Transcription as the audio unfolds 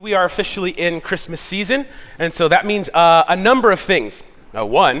We are officially in Christmas season, and so that means a number of things.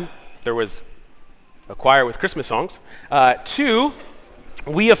 One, there was a choir with Christmas songs. Two,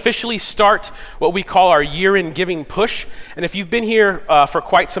 we officially start what we call our year-end giving push. And if you've been here for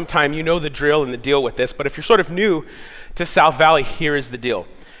quite some time, you know the drill and the deal with this. But if you're sort of new to South Valley, here is the deal.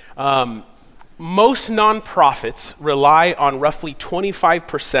 Most nonprofits rely on roughly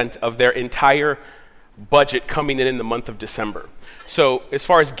 25% of their entire budget coming in the month of December. So as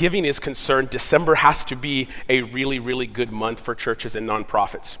far as giving is concerned, December has to be a really, really good month for churches and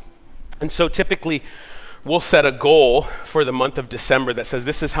nonprofits. And so typically, we'll set a goal for the month of December that says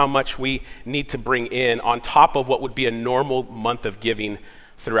this is how much we need to bring in on top of what would be a normal month of giving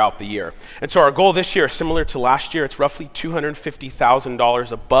throughout the year. And so our goal this year, similar to last year, it's roughly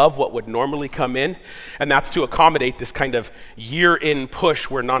 $250,000 above what would normally come in, and that's to accommodate this kind of year-end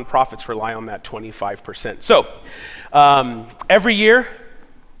push where nonprofits rely on that 25%. So every year,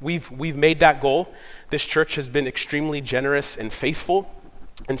 we've made that goal. This church has been extremely generous and faithful.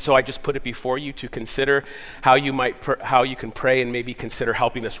 And so I just put it before you to consider how you can pray and maybe consider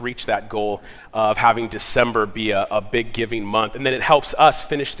helping us reach that goal of having December be a big giving month. And then it helps us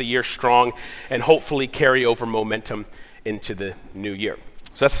finish the year strong and hopefully carry over momentum into the new year.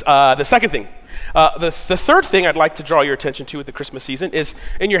 So that's the second thing. The third thing I'd like to draw your attention to with the Christmas season is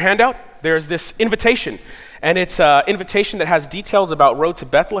in your handout, there's this invitation. And it's an invitation that has details about Road to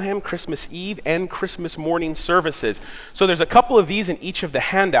Bethlehem, Christmas Eve, and Christmas morning services. So there's a couple of these in each of the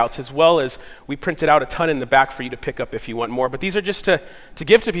handouts, as well as we printed out a ton in the back for you to pick up if you want more. But these are just to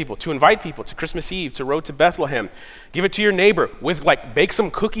give to people, to invite people to Christmas Eve, to Road to Bethlehem. Give it to your neighbor bake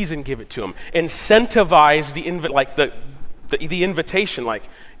some cookies and give it to them. Incentivize the invitation,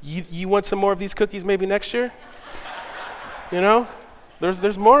 you want some more of these cookies maybe next year? You know,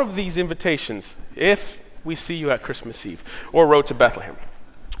 there's more of these invitations if we see you at Christmas Eve or Road to Bethlehem.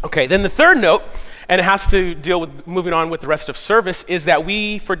 Okay, then the third note, and it has to deal with moving on with the rest of service, is that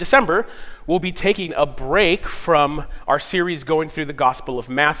we, for December, will be taking a break from our series going through the Gospel of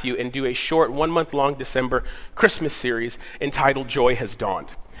Matthew and do a short 1-month-long December Christmas series entitled Joy Has Dawned.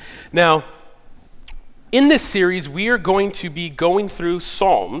 Now, in this series, we are going to be going through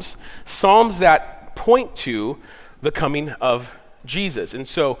Psalms that point to the coming of Jesus. And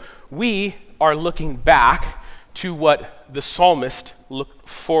so we are looking back to what the psalmist looked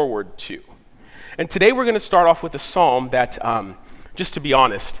forward to. And today we're going to start off with a psalm that, just to be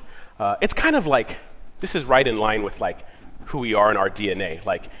honest, it's kind of like, this is right in line with who we are in our DNA.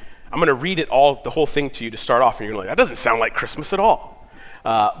 I'm going to read the whole thing to you to start off, and you're going to be like, that doesn't sound like Christmas at all.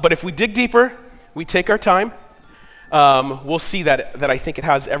 But if we dig deeper, we take our time, we'll see that I think it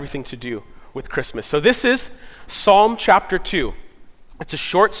has everything to do with Christmas. So this is Psalm chapter 2. It's a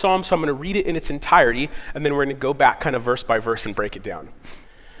short psalm, so I'm going to read it in its entirety, and then we're going to go back kind of verse by verse and break it down.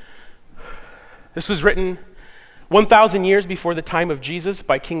 This was written 1,000 years before the time of Jesus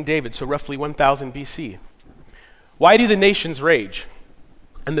by King David, so roughly 1000 BC. Why do the nations rage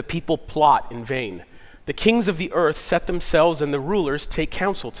and the people plot in vain? The kings of the earth set themselves and the rulers take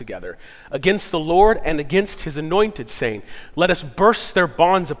counsel together against the Lord and against his anointed, saying, let us burst their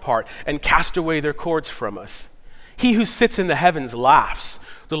bonds apart and cast away their cords from us. He who sits in the heavens laughs.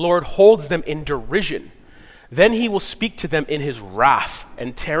 The Lord holds them in derision. Then he will speak to them in his wrath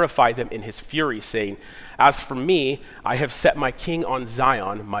and terrify them in his fury, saying, as for me, I have set my king on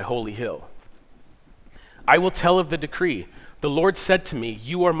Zion, my holy hill. I will tell of the decree. The Lord said to me,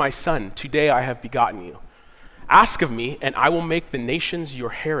 you are my son. Today I have begotten you. Ask of me, and I will make the nations your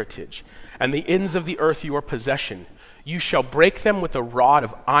heritage, and the ends of the earth your possession. You shall break them with a rod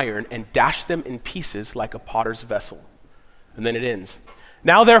of iron and dash them in pieces like a potter's vessel. And then it ends.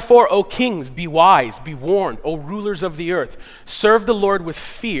 Now therefore, O kings, be wise, be warned, O rulers of the earth. Serve the Lord with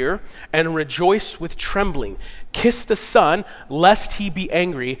fear and rejoice with trembling. Kiss the Son, lest he be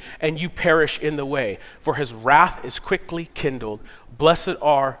angry and you perish in the way. For his wrath is quickly kindled. Blessed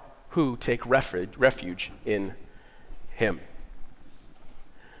are who take refuge in him.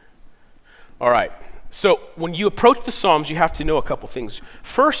 All right. So when you approach the Psalms, you have to know a couple things.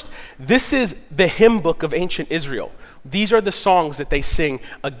 First, this is the hymn book of ancient Israel. These are the songs that they sing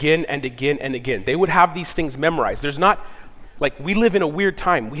again and again and again. They would have these things memorized. There's not, we live in a weird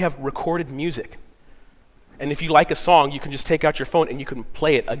time. We have recorded music. And if you like a song, you can just take out your phone and you can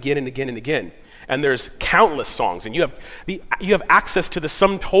play it again and again and again. And there's countless songs, and you have access to the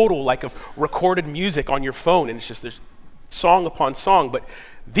sum total of recorded music on your phone, and it's just there's song upon song. But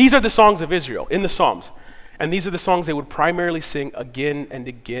these are the songs of Israel in the Psalms. And these are the songs they would primarily sing again and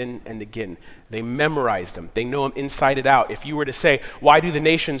again and again. They memorized them. They know them inside and out. If you were to say, why do the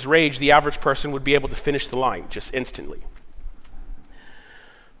nations rage? The average person would be able to finish the line just instantly.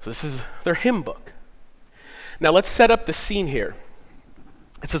 So this is their hymn book. Now let's set up the scene here.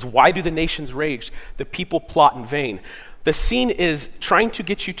 It says, why do the nations rage? The people plot in vain. The scene is trying to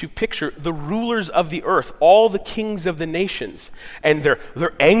get you to picture the rulers of the earth, all the kings of the nations, and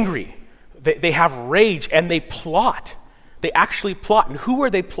they're angry. They have rage and they plot. They actually plot. And who are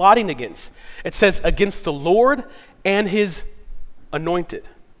they plotting against? It says, against the Lord and his anointed.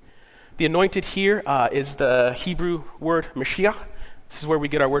 The anointed here is the Hebrew word Mashiach. This is where we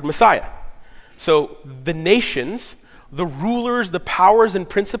get our word Messiah. So the nations, the rulers, the powers and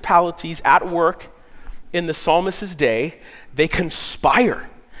principalities at work in the psalmist's day, they conspire.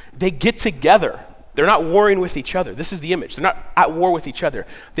 They get together. They're not warring with each other. This is the image. They're not at war with each other.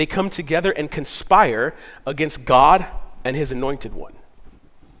 They come together and conspire against God and his anointed one.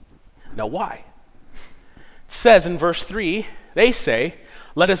 Now why? It says in verse 3, they say,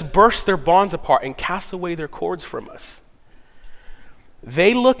 let us burst their bonds apart and cast away their cords from us.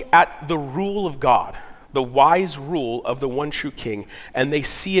 They look at the rule of God, the wise rule of the one true king, and they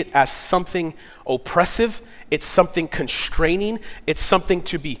see it as something oppressive. It's something constraining. It's something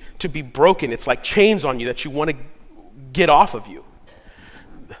to be broken. It's like chains on you that you want to get off of you.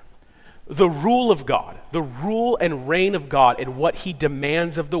 The rule of God, the rule and reign of God and what he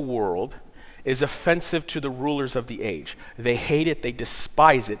demands of the world is offensive to the rulers of the age. They hate it, they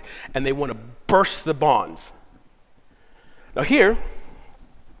despise it, and they want to burst the bonds. Now here,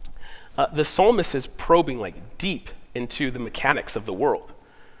 the psalmist is probing like deep into the mechanics of the world,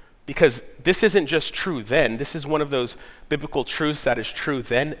 because this isn't just true then. This is one of those biblical truths that is true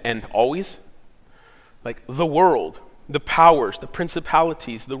then and always. Like the world, the powers, the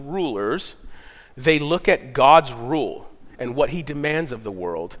principalities, the rulers, they look at God's rule and what he demands of the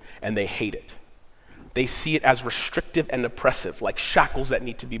world, and they hate it. They see it as restrictive and oppressive, like shackles that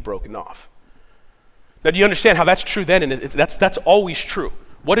need to be broken off. Now, do you understand how that's true then, and that's always true?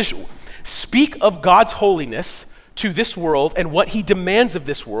 Speak of God's holiness to this world and what he demands of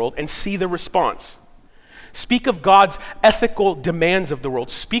this world and see the response. Speak of God's ethical demands of the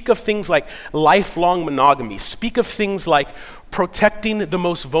world. Speak of things like lifelong monogamy. Speak of things like protecting the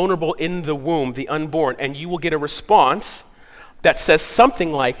most vulnerable in the womb, the unborn, and you will get a response that says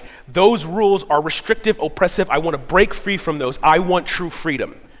something like, those rules are restrictive, oppressive. I want to break free from those. I want true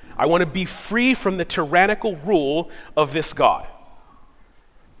freedom. I want to be free from the tyrannical rule of this God.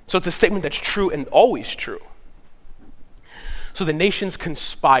 So it's a statement that's true and always true. So the nations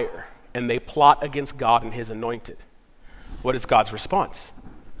conspire and they plot against God and his anointed. What is God's response?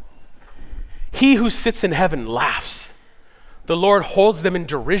 He who sits in heaven laughs. The Lord holds them in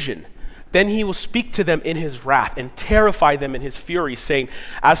derision. Then he will speak to them in his wrath and terrify them in his fury, saying,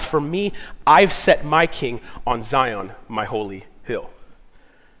 as for me, I've set my king on Zion, my holy hill.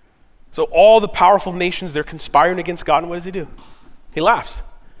 So all the powerful nations, they're conspiring against God, and what does he do? He laughs.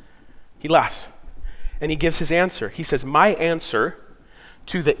 He laughs. And he gives his answer. He says, my answer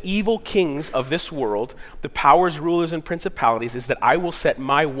to the evil kings of this world, the powers, rulers, and principalities, is that I will set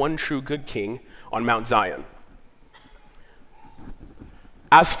my one true good king on Mount Zion.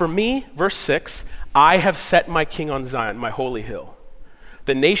 As for me, verse 6, I have set my king on Zion, my holy hill.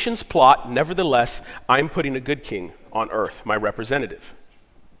 The nations plot, nevertheless, I'm putting a good king on earth, my representative.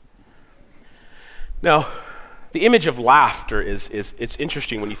 Now, the image of laughter it's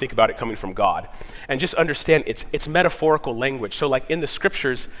interesting when you think about it coming from God. And just understand it's metaphorical language. So like in the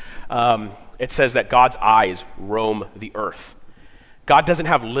scriptures, it says that God's eyes roam the earth. God doesn't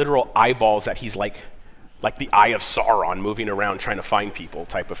have literal eyeballs that he's like the eye of Sauron moving around trying to find people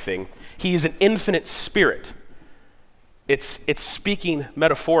type of thing. He is an infinite spirit. It's speaking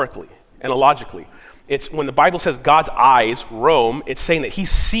metaphorically and illogically. It's when the Bible says God's eyes roam, it's saying that he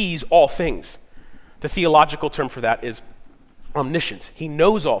sees all things. The theological term for that is omniscience. He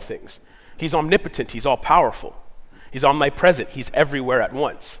knows all things. He's omnipotent. He's all powerful. He's omnipresent. He's everywhere at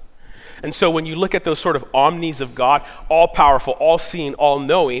once. And so when you look at those sort of omnis of God, all powerful, all seeing, all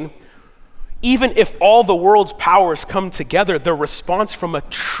knowing, even if all the world's powers come together, the response from a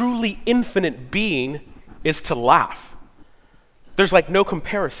truly infinite being is to laugh. There's like no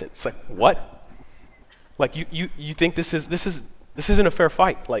comparison. It's like, what? Like you think this isn't a fair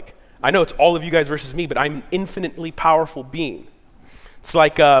fight. Like, I know it's all of you guys versus me, but I'm an infinitely powerful being. It's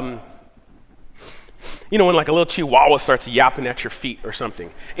like, when like a little chihuahua starts yapping at your feet or something.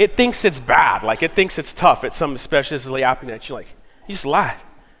 It thinks it's bad, like it thinks it's tough. It's something special yapping at you. Like, you just laugh.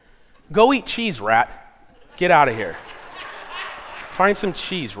 Go eat cheese, rat. Get out of here. Find some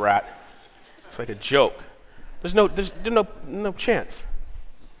cheese, rat. It's like a joke. There's no chance.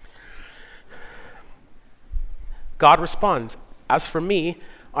 God responds, as for me,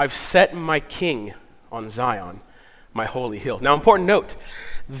 I've set my king on Zion, my holy hill. Now, important note,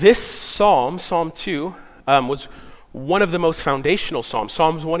 this psalm, Psalm 2, was one of the most foundational psalms.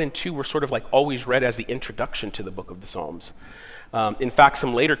 Psalms 1 and 2 were sort of like always read as the introduction to the book of the Psalms. In fact,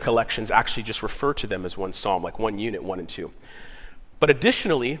 some later collections actually just refer to them as one psalm, like one unit, 1 and 2. But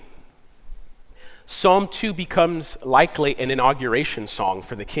additionally, Psalm 2 becomes likely an inauguration song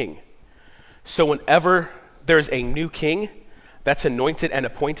for the king. So whenever there's a new king that's anointed and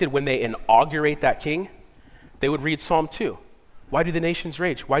appointed, when they inaugurate that king, they would read Psalm 2. Why do the nations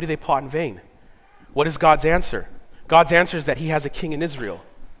rage? Why do they plot in vain? What is God's answer? God's answer is that he has a king in Israel,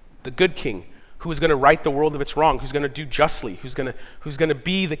 the good king, who is going to right the world of its wrong, who's going to do justly, who's going to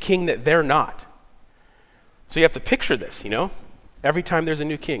be the king that they're not. So you have to picture this, Every time there's a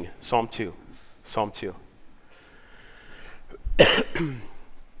new king, Psalm 2, Psalm 2.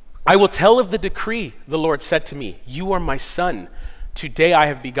 I will tell of the decree, the Lord said to me, you are my son, today I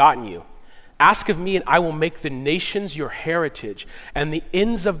have begotten you. Ask of me, and I will make the nations your heritage, and the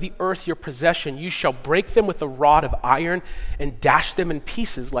ends of the earth your possession. You shall break them with a rod of iron and dash them in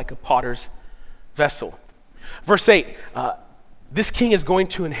pieces like a potter's vessel. Verse 8, this king is going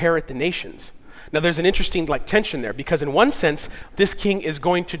to inherit the nations. Now there's an interesting tension there, because in one sense, this king is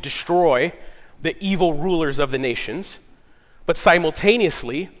going to destroy the evil rulers of the nations, but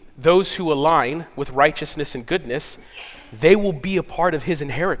simultaneously, those who align with righteousness and goodness, they will be a part of his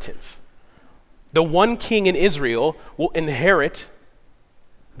inheritance. The one king in Israel will inherit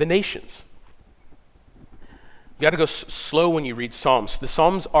the nations. You got to go slow when you read Psalms. The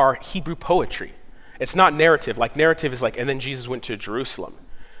Psalms are Hebrew poetry. It's not narrative. Narrative is and then Jesus went to Jerusalem.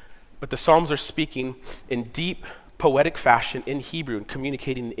 But the Psalms are speaking in deep poetic fashion in Hebrew and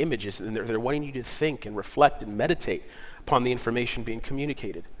communicating images, and they're wanting you to think and reflect and meditate upon the information being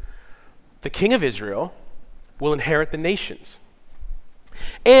communicated. The king of Israel will inherit the nations.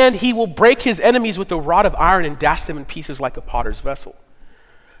 And he will break his enemies with a rod of iron and dash them in pieces like a potter's vessel.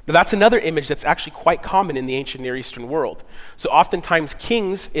 Now that's another image that's actually quite common in the ancient Near Eastern world. So oftentimes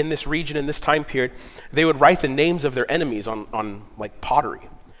kings in this region, in this time period, they would write the names of their enemies on pottery.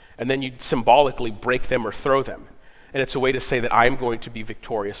 And then you'd symbolically break them or throw them. And it's a way to say that I'm going to be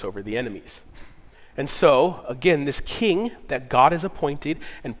victorious over the enemies. And so, again, this king that God has appointed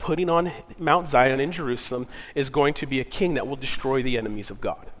and putting on Mount Zion in Jerusalem is going to be a king that will destroy the enemies of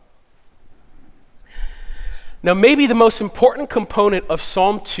God. Now, maybe the most important component of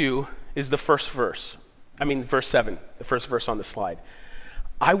Psalm 2 is the first verse. Verse 7, the first verse on the slide.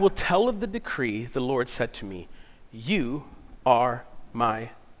 I will tell of the decree the Lord said to me, you are my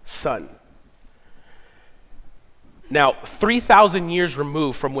son. Now, 3,000 years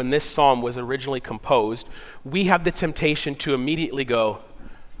removed from when this psalm was originally composed, we have the temptation to immediately go,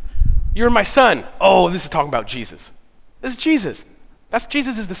 you're my son. Oh, this is talking about Jesus. This is Jesus.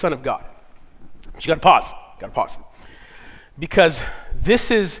 Jesus is the Son of God. But you gotta pause. Because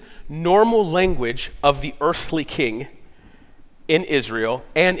this is normal language of the earthly king in Israel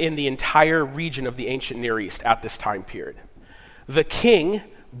and in the entire region of the ancient Near East at this time period. The king,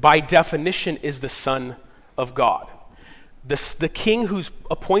 by definition, is the Son of God. The king who's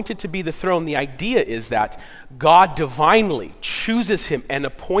appointed to be the throne, the idea is that God divinely chooses him and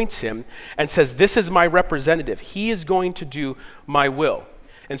appoints him and says, this is my representative. He is going to do my will.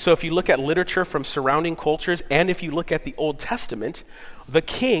 And so if you look at literature from surrounding cultures, and if you look at the Old Testament, the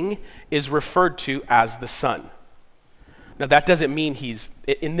king is referred to as the son. Now that doesn't mean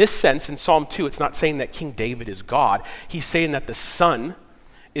in this sense, in Psalm 2, it's not saying that King David is God. He's saying that the son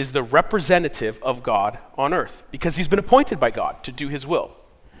is the representative of God on earth because he's been appointed by God to do his will.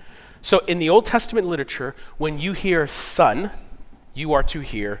 So in the Old Testament literature, when you hear son, you are to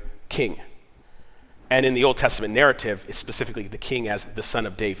hear king. And in the Old Testament narrative, it's specifically the king as the son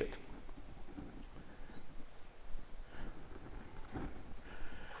of David.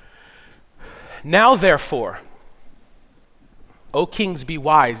 Now therefore, O kings, be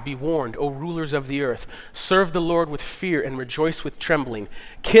wise, be warned, O rulers of the earth. Serve the Lord with fear and rejoice with trembling.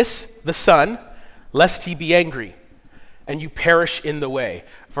 Kiss the Son, lest he be angry, and you perish in the way.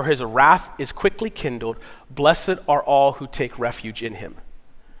 For his wrath is quickly kindled. Blessed are all who take refuge in him.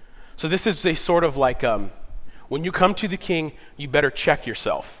 So this is a sort of when you come to the king, you better check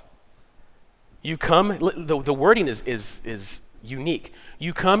yourself. You come, the wording is unique.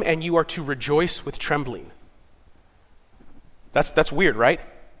 You come and you are to rejoice with trembling. That's weird, right?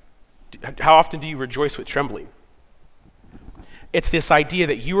 How often do you rejoice with trembling? It's this idea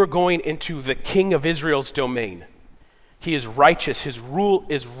that you are going into the king of Israel's domain. He is righteous. His rule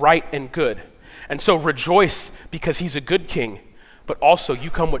is right and good. And so rejoice because he's a good king, but also you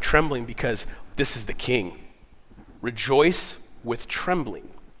come with trembling because this is the king. Rejoice with trembling.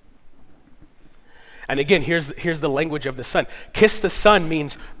 And again, here's the language of the son. Kiss the son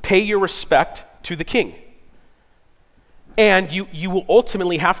means pay your respect to the king. And you will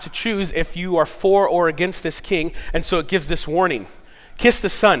ultimately have to choose if you are for or against this king, and so it gives this warning. Kiss the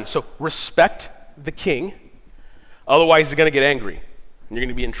son, so respect the king, otherwise he's going to get angry, and you're going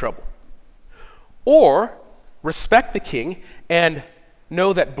to be in trouble. Or respect the king and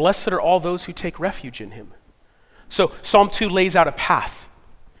know that blessed are all those who take refuge in him. So Psalm 2 lays out a path.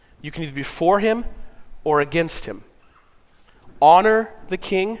 You can either be for him or against him. Honor the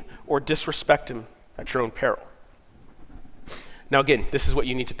king or disrespect him at your own peril. Now again, this is what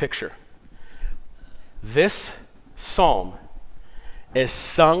you need to picture. This psalm is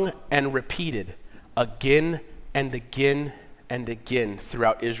sung and repeated again and again and again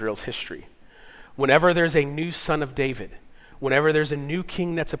throughout Israel's history. Whenever there's a new son of David, whenever there's a new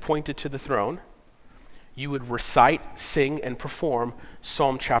king that's appointed to the throne, you would recite, sing, and perform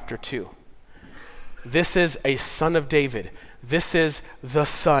Psalm chapter 2. This is a son of David. This is the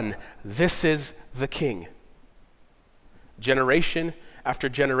son. This is the king. Generation after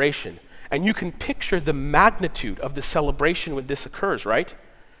generation. And you can picture the magnitude of the celebration when this occurs, right?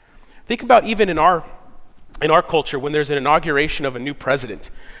 Think about even in our culture, when there's an inauguration of a new president,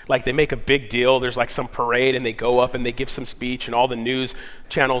 like they make a big deal, there's like some parade and they go up and they give some speech and all the news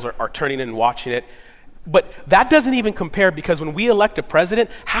channels are turning in and watching it. But that doesn't even compare, because when we elect a president,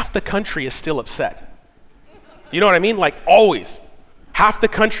 half the country is still upset. You know what I mean? Like always. Half the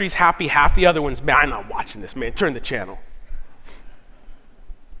country's happy, half the other one's, man, I'm not watching this, man, turn the channel.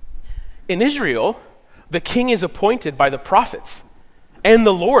 In Israel, the king is appointed by the prophets and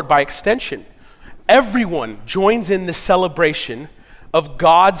the Lord by extension. Everyone joins in the celebration of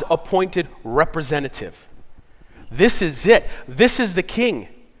God's appointed representative. This is it. This is the king.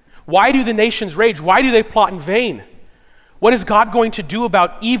 Why do the nations rage? Why do they plot in vain? What is God going to do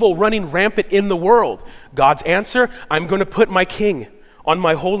about evil running rampant in the world? God's answer, I'm going to put my king on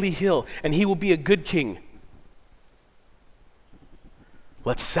my holy hill, and he will be a good king.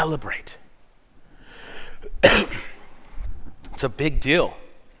 Let's celebrate. It's a big deal.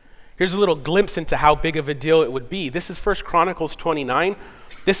 Here's a little glimpse into how big of a deal it would be. This is 1 Chronicles 29.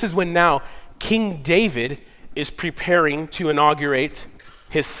 This is when now King David is preparing to inaugurate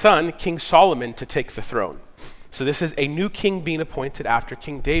his son, King Solomon, to take the throne. So this is a new king being appointed after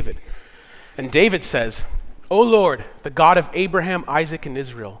King David. And David says, O Lord, the God of Abraham, Isaac, and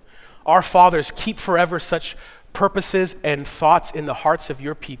Israel, our fathers, keep forever such purposes and thoughts in the hearts of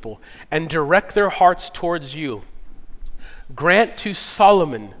your people, and direct their hearts towards you. Grant to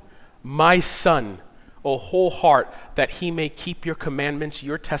Solomon, my son, a whole heart, that he may keep your commandments,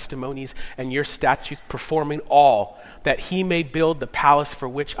 your testimonies, and your statutes, performing all, that he may build the palace for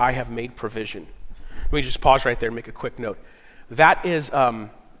which I have made provision. Let me just pause right there and make a quick note. That is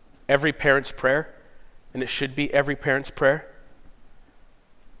every parent's prayer, and it should be every parent's prayer.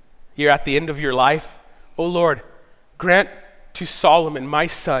 You're at the end of your life. Oh Lord, grant to Solomon, my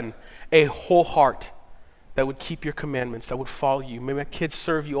son, a whole heart that would keep your commandments, that would follow you. May my kids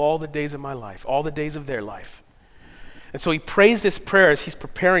serve you all the days of my life, all the days of their life. And so he prays this prayer as he's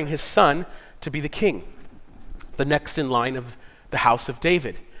preparing his son to be the king, the next in line of the house of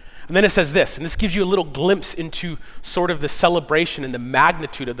David. And then it says this, and this gives you a little glimpse into sort of the celebration and the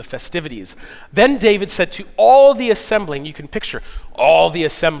magnitude of the festivities. Then David said to all the assembly, and you can picture all the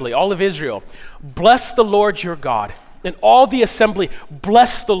assembly, all of Israel, bless the Lord your God. And all the assembly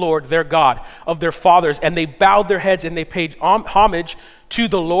blessed the Lord their God of their fathers, and they bowed their heads and they paid homage to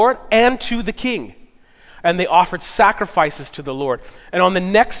the Lord and to the king. And they offered sacrifices to the Lord. And on the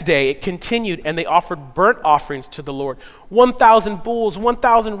next day it continued, and they offered burnt offerings to the Lord. 1,000 bulls,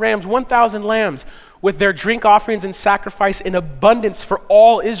 1,000 rams, 1,000 lambs, with their drink offerings and sacrifice in abundance for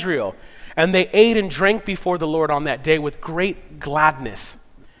all Israel. And they ate and drank before the Lord on that day with great gladness.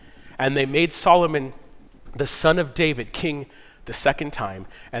 And they made Solomon, the son of David, king the second time,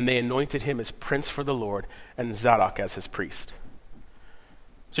 and they anointed him as prince for the Lord, and Zadok as his priest.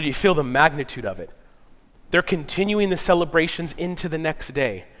 So do you feel the magnitude of it? They're continuing the celebrations into the next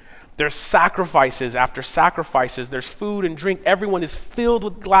day. There's sacrifices after sacrifices. There's food and drink. Everyone is filled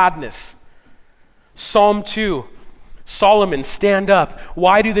with gladness. Psalm 2, Solomon, stand up.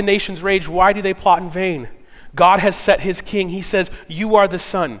 Why do the nations rage? Why do they plot in vain? God has set his king. He says, you are the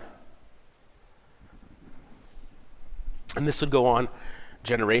son. And this would go on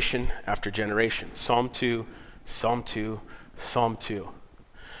generation after generation. Psalm 2, Psalm 2, Psalm 2.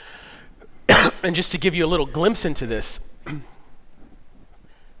 And just to give you a little glimpse into this,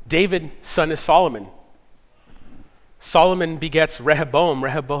 David's son is Solomon. Solomon begets Rehoboam.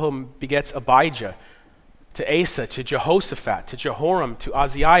 Rehoboam begets Abijah, to Asa, to Jehoshaphat, to Jehoram, to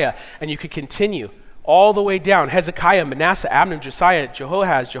Uzziah, and you could continue. all the way down. Hezekiah, Manasseh, Abner, Josiah,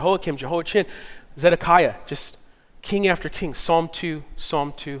 Jehoahaz, Jehoiakim, Jehoiachin, Zedekiah, just king after king. Psalm 2,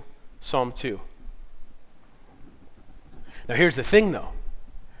 Psalm 2, Psalm 2. Now here's the thing though,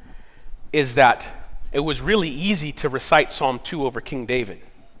 is that it was really easy to recite Psalm 2 over King David.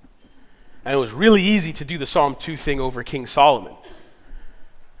 And it was really easy to do the Psalm 2 thing over King Solomon.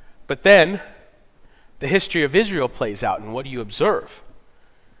 But then the history of Israel plays out, and what do you observe?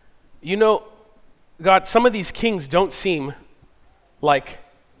 You know, God, some of these kings don't seem like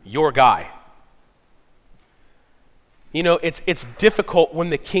your guy. You know, it's difficult when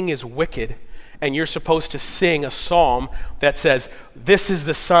the king is wicked and you're supposed to sing a psalm that says, this is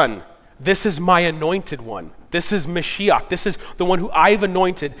the Son, this is my anointed one, this is Mashiach, this is the one who I've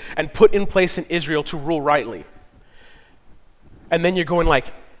anointed and put in place in Israel to rule rightly. And then you're going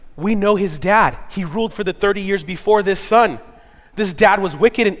like, we know his dad. He ruled for the 30 years before this son. This dad was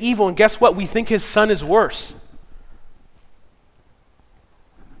wicked and evil, and guess what? We think his son is worse.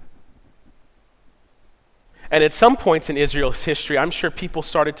 And at some points in Israel's history, I'm sure people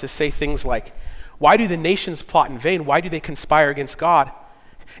started to say things like, why do the nations plot in vain? Why do they conspire against God?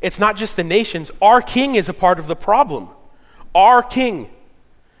 It's not just the nations. Our king is a part of the problem. Our king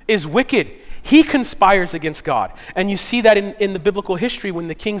is wicked. He conspires against God. And you see that in the biblical history when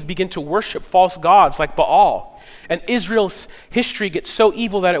the kings begin to worship false gods like Baal. And Israel's history gets so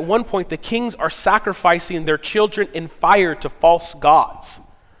evil that at one point the kings are sacrificing their children in fire to false gods.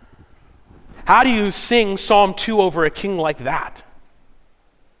 How do you sing Psalm 2 over a king like that?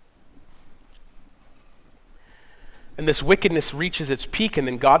 And this wickedness reaches its peak, and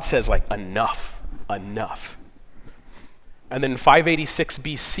then God says, like, enough, enough. And then in 586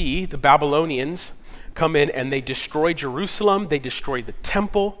 BC, the Babylonians come in and they destroy Jerusalem, they destroy the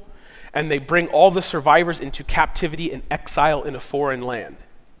temple, and they bring all the survivors into captivity and exile in a foreign land.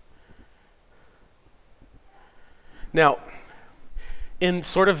 Now, in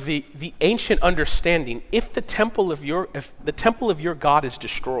sort of the ancient understanding, if the temple of your God is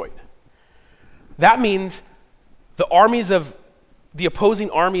destroyed, that means the opposing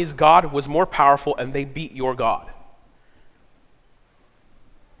army's God was more powerful and they beat your God.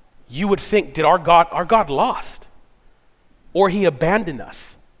 You would think, did our God lost? Or he abandoned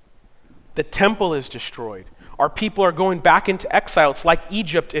us? The temple is destroyed. Our people are going back into exile. It's like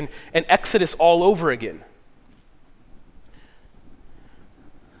Egypt and Exodus all over again.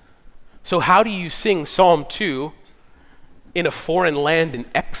 So how do you sing Psalm 2 in a foreign land in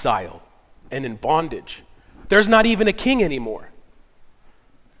exile and in bondage? There's not even a king anymore.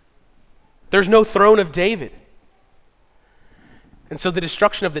 There's no throne of David. And so the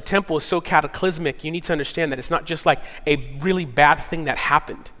destruction of the temple is so cataclysmic, you need to understand that it's not just like a really bad thing that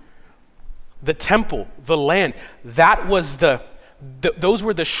happened. The temple, the land, that was those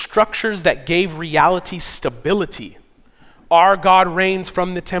were the structures that gave reality stability. Our God reigns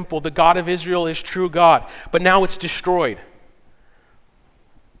from the temple. The God of Israel is true God. But now it's destroyed.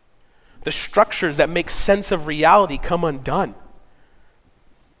 The structures that make sense of reality come undone.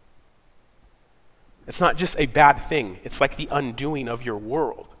 It's not just a bad thing. It's like the undoing of your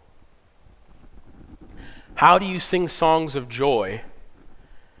world. How do you sing songs of joy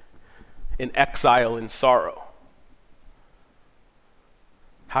in exile and sorrow?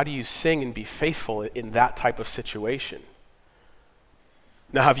 How do you sing and be faithful in that type of situation?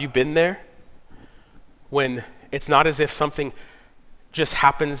 Now, have you been there? When it's not as if something just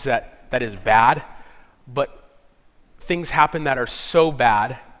happens that is bad, but things happen that are so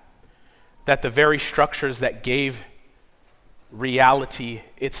bad that the very structures that gave reality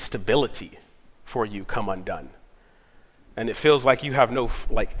its stability for you come undone. And it feels like you have no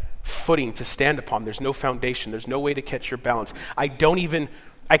footing to stand upon. There's no foundation. There's no way to catch your balance. I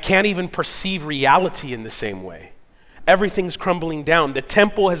can't even perceive reality in the same way. Everything's crumbling down. The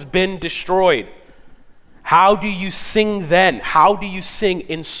temple has been destroyed. How do you sing then? How do you sing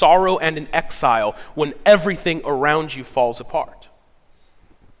in sorrow and in exile when everything around you falls apart?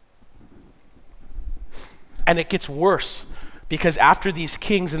 And it gets worse, because after these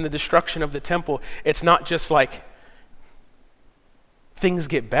kings and the destruction of the temple, it's not just like things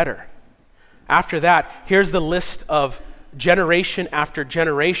get better. After that, here's the list of generation after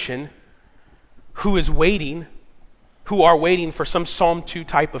generation who are waiting for some Psalm 2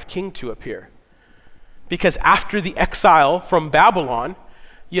 type of king to appear. Because after the exile from Babylon,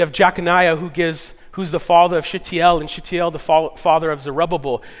 you have Jeconiah who's the father of Shealtiel, and Shealtiel the father of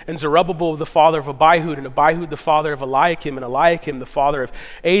Zerubbabel, and Zerubbabel the father of Abihud, and Abihud the father of Eliakim, and Eliakim the father of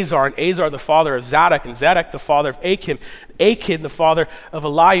Azar, and Azar the father of Zadok, and Zadok the father of Achim, Achim the father of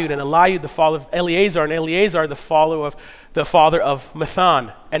Eliud, and Eliud the father of Eleazar, and Eleazar the father the father of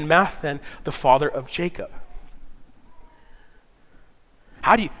Mathan, and Mathan, the father of Jacob.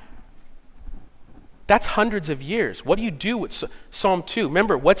 That's hundreds of years. What do you do with Psalm 2?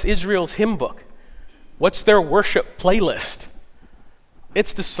 Remember, what's Israel's hymn book? What's their worship playlist?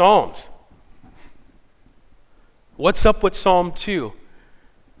 It's the Psalms. What's up with Psalm 2?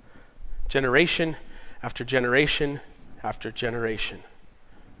 Generation after generation after generation.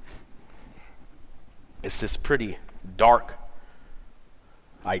 It's this pretty dark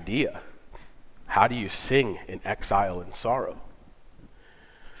idea. How do you sing in exile and sorrow?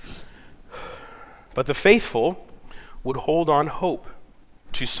 But the faithful would hold on hope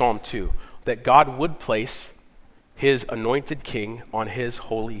to Psalm 2, that God would place his anointed king on his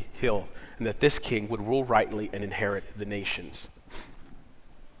holy hill, and that this king would rule rightly and inherit the nations.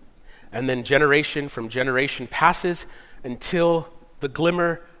 And then generation from generation passes until the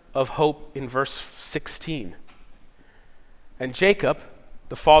glimmer of hope in verse 16. And Jacob,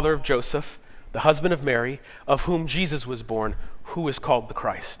 the father of Joseph, the husband of Mary, of whom Jesus was born, who is called the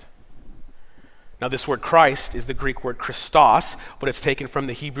Christ. Now this word Christ is the Greek word Christos, but it's taken from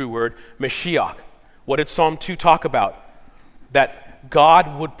the Hebrew word Mashiach. What did Psalm 2 talk about? That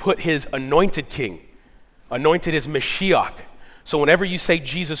God would put his anointed king. Anointed is Mashiach. So whenever you say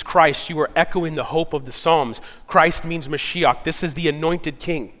Jesus Christ, you are echoing the hope of the Psalms. Christ means Mashiach. This is the anointed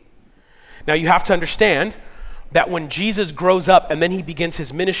king. Now you have to understand that when Jesus grows up and then he begins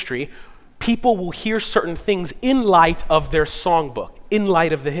his ministry, people will hear certain things in light of their songbook, in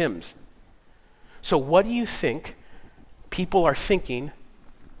light of the hymns. So what do you think people are thinking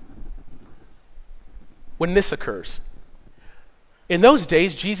when this occurs? In those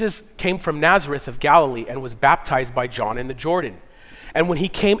days, Jesus came from Nazareth of Galilee and was baptized by John in the Jordan. And when he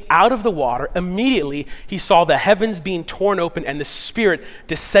came out of the water, immediately he saw the heavens being torn open and the Spirit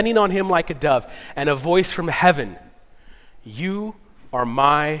descending on him like a dove, and a voice from heaven, "You are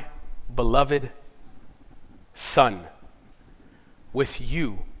my beloved Son. With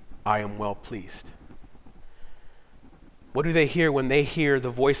you I am well pleased." What do they hear when they hear the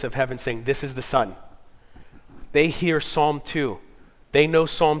voice of heaven saying, "This is the Son"? They hear Psalm 2. They know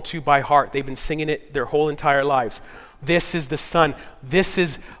Psalm 2 by heart. They've been singing it their whole entire lives. This is the Son. This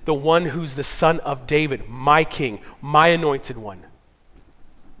is the one who's the Son of David, my King, my anointed one.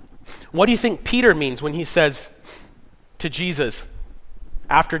 What do you think Peter means when he says to Jesus,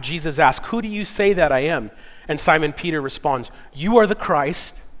 after Jesus asks, "Who do you say that I am?" And Simon Peter responds, "You are the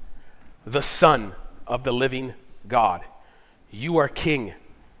Christ, the Son of the living God. You are King.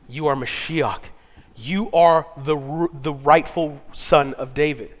 You are Mashiach. You are the rightful Son of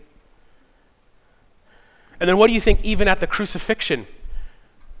David." And then what do you think even at the crucifixion,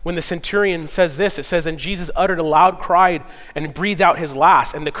 when the centurion says this, it says, "And Jesus uttered a loud cry and breathed out his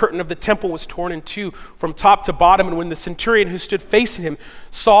last, and the curtain of the temple was torn in two from top to bottom. And when the centurion who stood facing him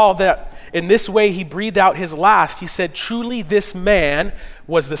saw that in this way he breathed out his last, he said, 'Truly this man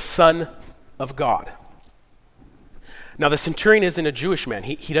was the Son of God.'" Now the centurion isn't a Jewish man.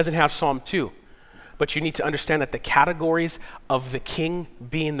 He doesn't have Psalm 2. But you need to understand that the categories of the king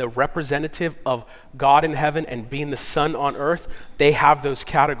being the representative of God in heaven and being the Son on earth, they have those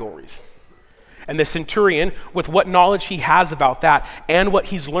categories. And the centurion, with what knowledge he has about that and what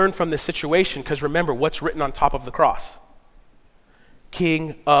he's learned from the situation, because remember, what's written on top of the cross?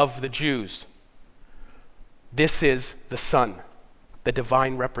 King of the Jews. This is the Son, the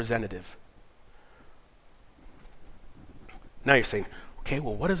divine representative. Now you're saying, okay,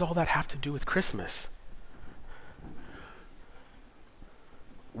 well, what does all that have to do with Christmas?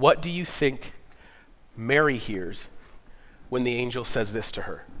 What do you think Mary hears when the angel says this to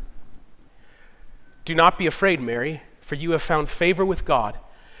her? "Do not be afraid, Mary, for you have found favor with God.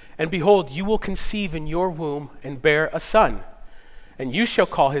 And behold, you will conceive in your womb and bear a son. And you shall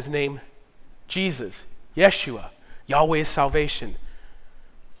call his name Jesus," Yeshua, Yahweh's salvation.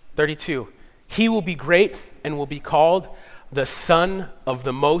 32, "He will be great and will be called the Son of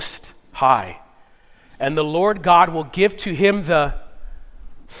the Most High. And the Lord God will give to him the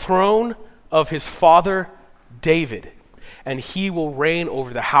throne of his father David, and he will reign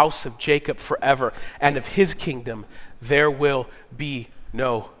over the house of Jacob forever, and of his kingdom there will be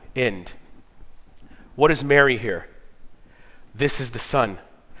no end." What is Mary here? This is the Son.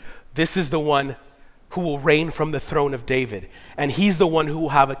 This is the one who will reign from the throne of David, and he's the one who will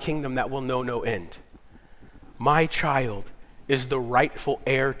have a kingdom that will know no end. My child is the rightful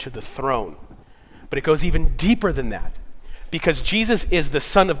heir to the throne. But it goes even deeper than that, because Jesus is the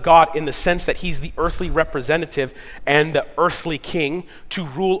Son of God in the sense that he's the earthly representative and the earthly king to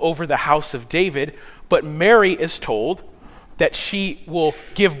rule over the house of David. But Mary is told that she will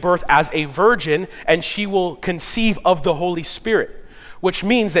give birth as a virgin and she will conceive of the Holy Spirit, which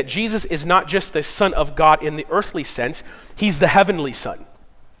means that Jesus is not just the Son of God in the earthly sense, he's the heavenly Son.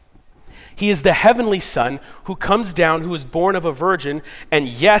 He is the heavenly Son who comes down, who is born of a virgin, and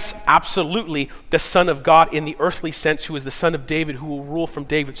yes, absolutely, the Son of God in the earthly sense, who is the Son of David, who will rule from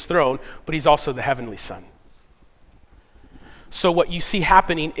David's throne, but he's also the heavenly Son. So what you see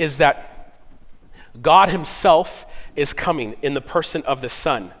happening is that God himself is coming in the person of the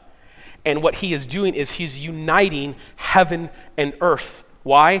Son. And what he is doing is he's uniting heaven and earth.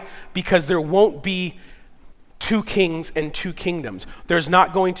 Why? Because there won't be two kings and two kingdoms. There's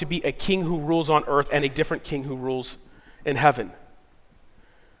not going to be a king who rules on earth and a different king who rules in heaven.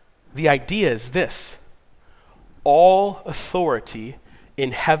 The idea is this: all authority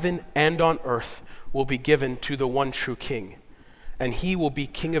in heaven and on earth will be given to the one true king, and he will be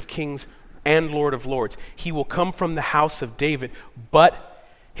King of Kings and Lord of Lords. He will come from the house of David, but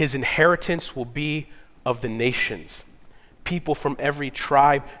his inheritance will be of the nations. People from every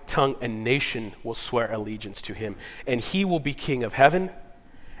tribe, tongue, and nation will swear allegiance to him. And he will be king of heaven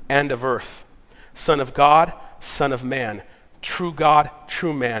and of earth, Son of God, Son of man, true God,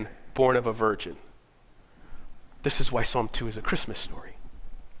 true man, born of a virgin. This is why Psalm 2 is a Christmas story.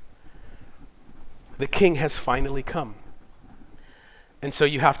 The king has finally come. And so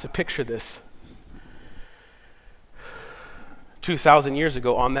you have to picture this. 2,000 years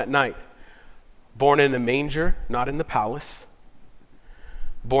ago on that night, born in a manger, not in the palace.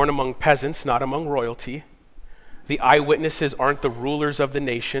 Born among peasants, not among royalty. The eyewitnesses aren't the rulers of the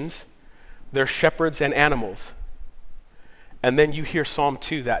nations. They're shepherds and animals. And then you hear Psalm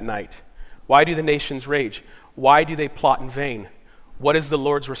 2 that night. Why do the nations rage? Why do they plot in vain? What is the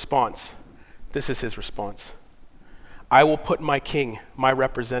Lord's response? This is his response. I will put my king, my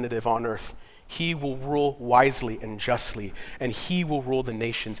representative on earth. He will rule wisely and justly, and he will rule the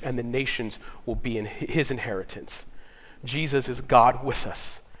nations, and the nations will be in his inheritance. Jesus is God with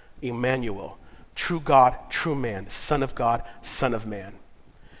us, Emmanuel, true God, true man, Son of God, Son of man.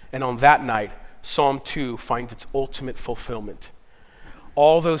 And on that night, Psalm 2 finds its ultimate fulfillment.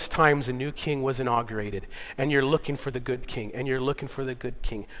 All those times a new king was inaugurated, and you're looking for the good king, and you're looking for the good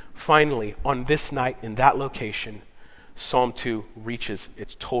king. Finally, on this night, in that location, Psalm 2 reaches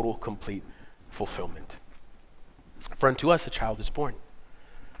its total, complete fulfillment. For unto us a child is born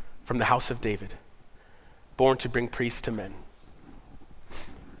from the house of David, born to bring peace to men.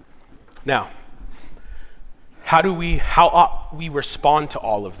 Now, how ought we respond to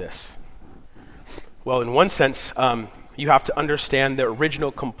all of this? Well, in one sense, you have to understand the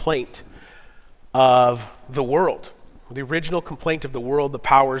original complaint of the world. The original complaint of the world, the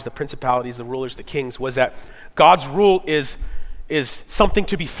powers, the principalities, the rulers, the kings, was that God's rule is something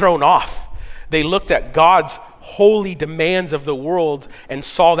to be thrown off. They looked at God's holy demands of the world and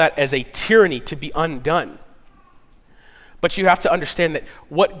saw that as a tyranny to be undone. But you have to understand that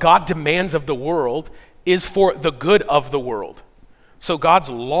what God demands of the world is for the good of the world. So God's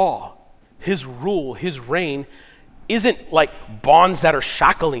law, his rule, his reign, isn't like bonds that are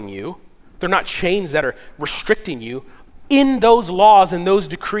shackling you. They're not chains that are restricting you. In those laws and those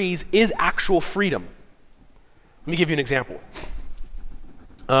decrees is actual freedom. Let me give you an example.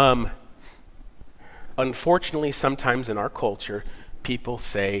 Unfortunately, sometimes in our culture, people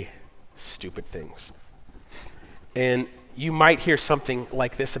say stupid things. And you might hear something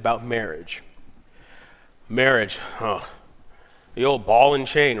like this about marriage. Marriage, the old ball and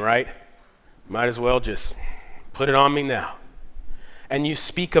chain, right? Might as well just put it on me now. And you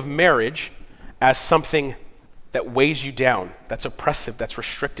speak of marriage as something that weighs you down, that's oppressive, that's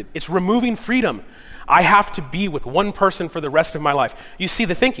restricted. It's removing freedom. I have to be with one person for the rest of my life. You see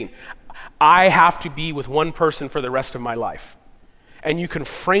the thinking. I have to be with one person for the rest of my life. And you can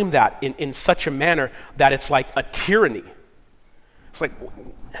frame that in such a manner that it's like a tyranny. It's like,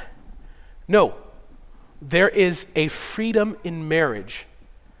 no, there is a freedom in marriage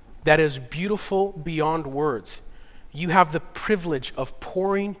that is beautiful beyond words. You have the privilege of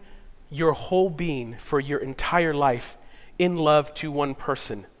pouring your whole being for your entire life in love to one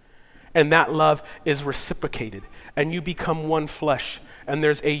person. And that love is reciprocated, and you become one flesh, and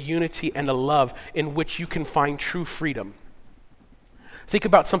there's a unity and a love in which you can find true freedom. Think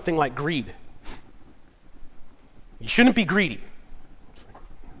about something like greed. You shouldn't be greedy.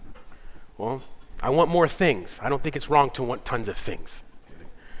 Well, I want more things. I don't think it's wrong to want tons of things.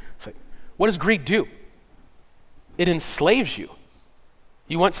 It's like, what does greed do? It enslaves you.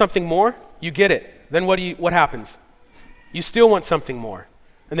 You want something more, you get it. Then what happens? You still want something more.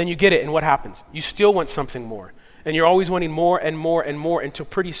 And then you get it, and what happens? You still want something more. And you're always wanting more and more and more until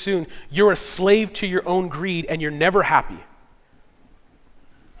pretty soon you're a slave to your own greed and you're never happy.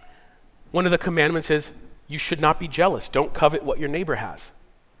 One of the commandments is you should not be jealous. Don't covet what your neighbor has.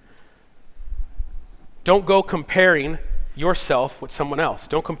 Don't go comparing yourself with someone else.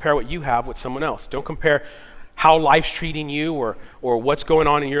 Don't compare what you have with someone else. Don't compare how life's treating you or what's going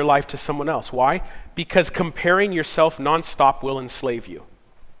on in your life to someone else. Why? Because comparing yourself nonstop will enslave you.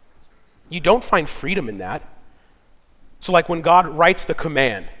 You don't find freedom in that. So like when God writes the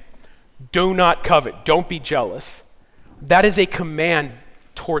command, do not covet, don't be jealous, that is a command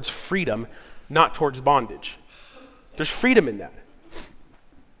towards freedom, not towards bondage. There's freedom in that.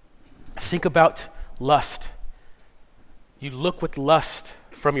 Think about lust. You look with lust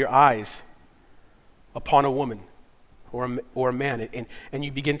from your eyes upon a woman or a man, and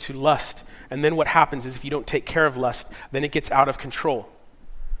you begin to lust. And then what happens is if you don't take care of lust, then it gets out of control.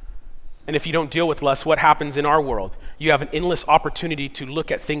 And if you don't deal with lust, what happens in our world? You have an endless opportunity to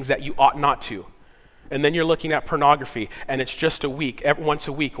look at things that you ought not to. And then you're looking at pornography, and it's just once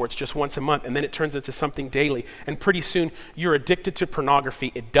a week, or it's just once a month, and then it turns into something daily. And pretty soon, you're addicted to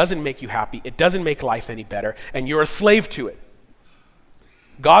pornography. It doesn't make you happy. It doesn't make life any better, and you're a slave to it.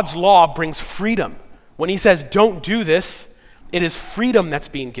 God's law brings freedom. When he says, don't do this, it is freedom that's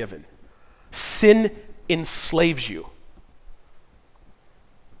being given. Sin enslaves you.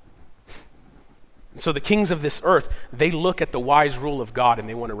 So the kings of this earth, they look at the wise rule of God and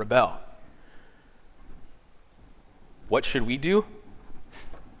they want to rebel. What should we do?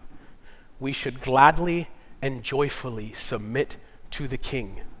 We should gladly and joyfully submit to the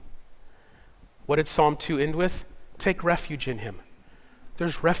king. What did Psalm 2 end with? Take refuge in him.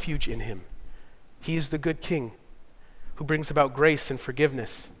 There's refuge in him. He is the good king who brings about grace and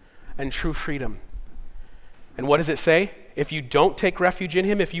forgiveness and true freedom. And what does it say? If you don't take refuge in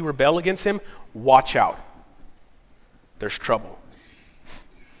him, if you rebel against him, watch out. There's trouble.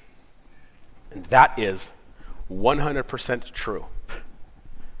 And that is 100% true.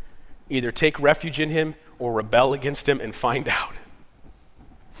 Either take refuge in him or rebel against him and find out.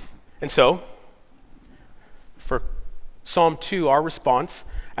 And so, for Psalm 2, our response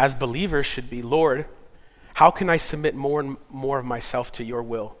as believers should be, Lord, how can I submit more and more of myself to your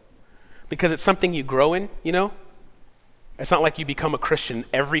will? Because it's something you grow in, you know? It's not like you become a Christian,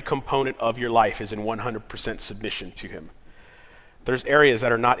 every component of your life is in 100% submission to him. There's areas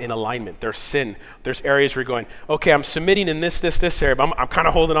that are not in alignment. There's sin. There's areas where you're going, okay, I'm submitting in this area, but I'm kind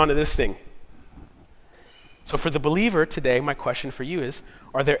of holding on to this thing. So for the believer today, my question for you is,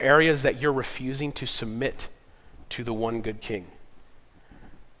 are there areas that you're refusing to submit to the one good king?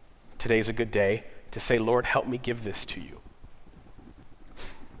 Today's a good day to say, Lord, help me give this to you.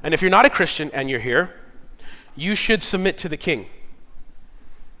 And if you're not a Christian and you're here, you should submit to the king.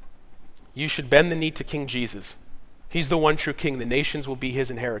 You should bend the knee to King Jesus. He's the one true king. The nations will be his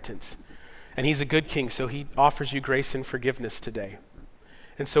inheritance. And he's a good king, so he offers you grace and forgiveness today.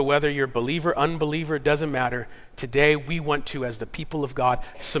 And so whether you're believer, unbeliever, it doesn't matter. Today we want to, as the people of God,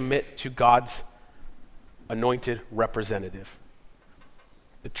 submit to God's anointed representative,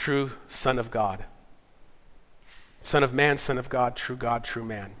 the true Son of God. Son of man, Son of God, true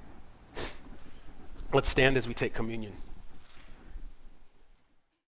man. Let's stand as we take communion.